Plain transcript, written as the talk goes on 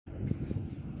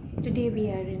Today we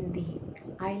are in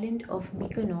the island of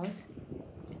Mykonos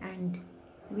and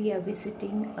we are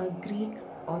visiting a Greek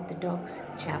Orthodox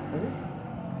chapel.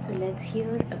 So let's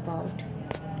hear about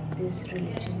this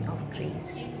religion of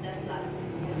grace.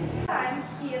 I'm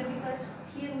here because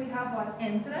here we have one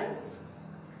entrance.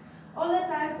 All the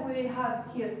time we will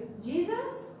have here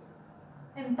Jesus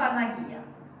and Panagia.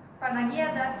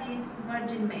 Panagia, that is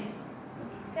Virgin Mary.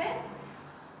 Okay?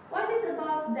 What is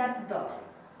about that door?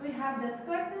 We have the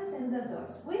curtains and the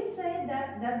doors. We say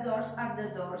that the doors are the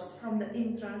doors from the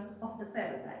entrance of the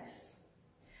paradise.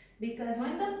 Because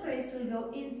when the priest will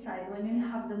go inside, when you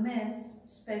have the mass,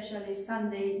 especially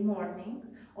Sunday morning,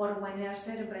 or when we are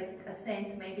celebrating a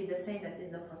saint, maybe the saint that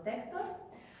is the protector,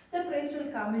 the priest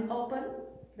will come and open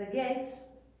the gates,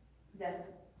 that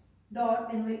door,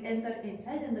 and will enter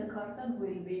inside, and the curtain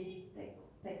will be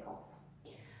take off.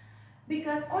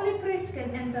 Because only priest can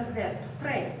enter there to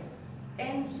pray,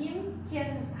 and him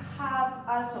can have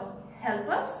also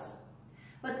helpers,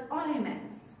 but only men.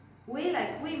 We,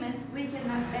 like women, we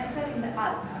cannot enter in the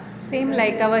altar. Same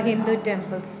like our Hindu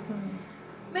temples.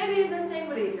 Maybe it's the same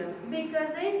reason,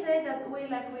 because they say that we,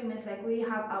 like women, like we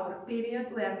have our period,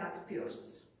 we are not pure.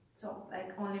 So,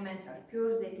 like only men are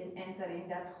pure, they can enter in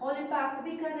that holy part,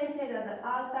 because they say that the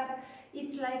altar,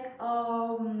 it's like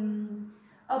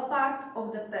a part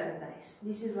of the paradise.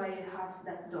 This is why you have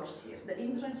that doors here, the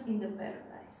entrance in the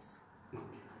paradise.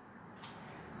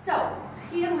 So,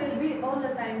 here will be all the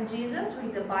time Jesus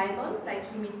with the Bible, like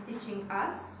he is teaching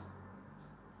us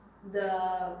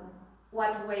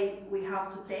what way we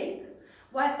have to take.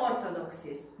 Why Orthodox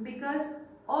is? Because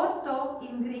ortho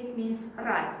in Greek means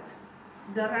right,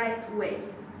 the right way,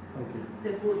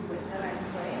 the good way, the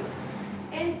right way.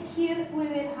 And here we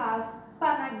will have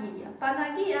Panagia.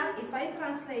 Panagia, if I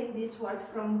translate this word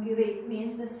from Greek,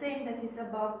 means the saint that is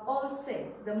above all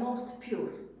saints, the most pure.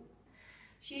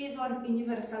 She is one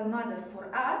universal mother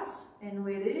for us, and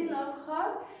we really love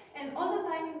her. And all the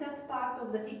time in that part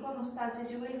of the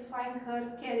iconostasis, you will find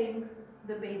her carrying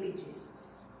the baby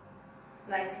Jesus.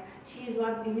 Like, she is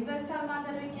one universal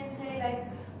mother, we can say, like,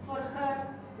 for her,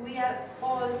 we are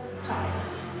all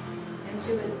childs, and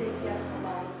she will take care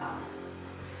about us.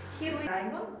 Here we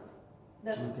dragon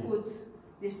that could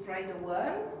destroy the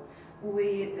world.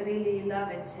 We really love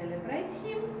and celebrate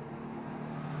him.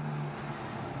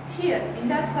 Here, in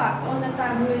that part, all the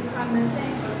time we will find the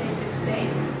same protected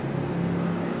saint.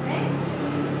 The same.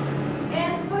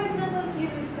 And for example,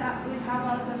 here we have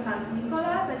also Saint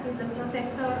Nicholas, that is the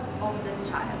protector of the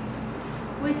child.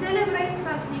 We celebrate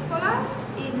Saint Nicholas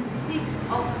in 6th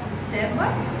of December.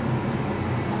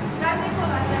 Saint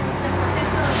Nicholas, that is the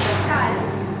protector of the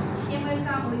child, he will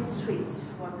come with sweets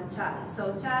for the child.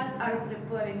 So childs are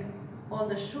preparing all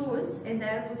the shoes, and they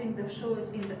are putting the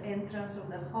shoes in the entrance of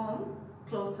the home,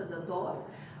 close to the door.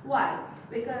 Why?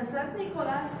 Because Saint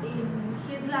Nicholas, in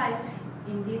his life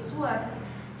in this world,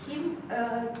 he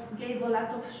gave a lot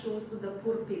of shoes to the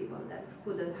poor people that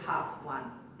couldn't have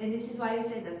one. And this is why we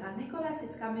say that Saint Nicholas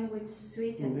is coming with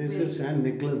sweets. And this is Saint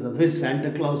Nicholas, otherwise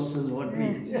Santa Claus is what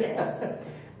we... Yes.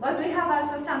 But we have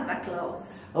also Santa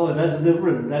Claus. Oh, that's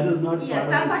different. That is not part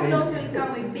Santa of the Claus will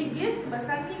come with big gifts, but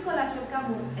Saint Nicholas will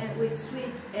come with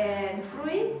sweets and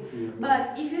fruits. Yeah.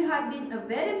 But if you have been a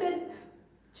very bad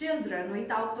children,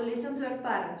 without to listen to your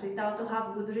parents, without to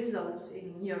have good results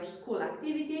in your school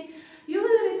activity, you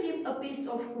will receive a piece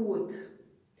of wood.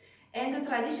 And the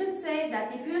traditions say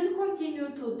that if you will continue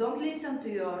to don't listen to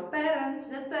your parents,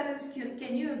 that parents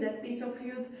can use that piece of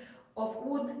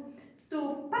wood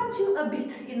to punch you a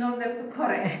bit in order to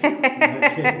correct you.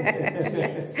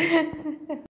 Yes.